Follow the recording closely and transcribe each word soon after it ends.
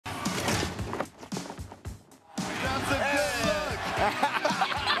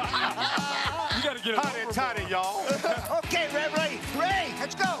to get it over. Tiny, y'all. Okay, Rev Ray. Ray,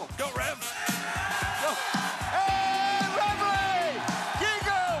 let's go. Go, Rev. Go. Hey, Rev Ray! Here you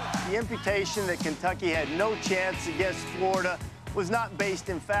go. The imputation that Kentucky had no chance against Florida was not based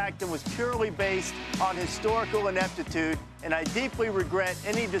in fact and was purely based on historical ineptitude, and I deeply regret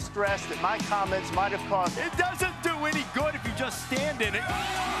any distress that my comments might have caused. It doesn't do any good if you just stand in it.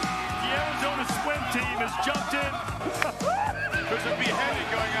 The Arizona swim team has jumped in. There's a beheading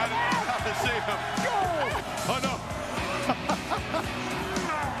going on in the Coliseum. Oh, no.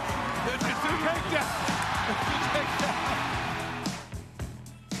 It's a takedown.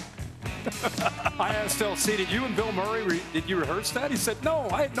 I asked LC, did you and Bill Murray, did you rehearse that? He said, no,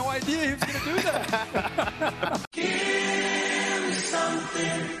 I had no idea he was going to do that. Give me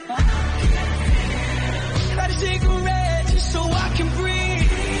something. Light a cigarette just so I can breathe.